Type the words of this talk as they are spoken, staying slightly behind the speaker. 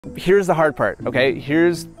Here's the hard part, okay?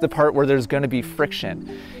 Here's the part where there's gonna be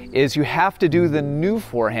friction, is you have to do the new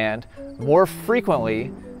forehand more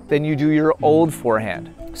frequently than you do your old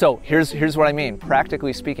forehand. So here's what I mean,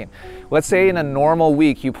 practically speaking. Let's say in a normal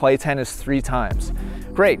week you play tennis 3 times.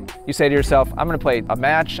 Great, you say to yourself, I'm gonna play a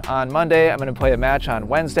match on Monday, I'm gonna play a match on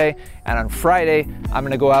Wednesday, and on Friday, I'm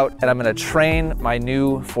gonna go out and I'm gonna train my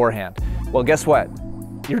new forehand. Well, guess what?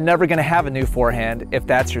 You're never gonna have a new forehand if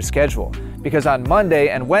that's your schedule. Because on Monday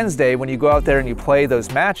and Wednesday, when you go out there and you play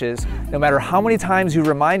those matches, no matter how many times you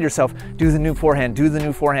remind yourself, do the new forehand, do the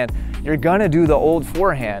new forehand, you're gonna do the old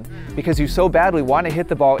forehand because you so badly want to hit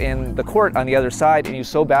the ball in the court on the other side and you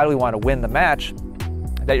so badly want to win the match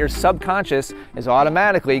that your subconscious is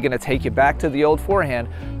automatically gonna take you back to the old forehand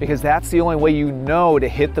because that's the only way you know to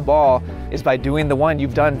hit the ball is by doing the one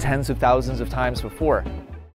you've done tens of thousands of times before.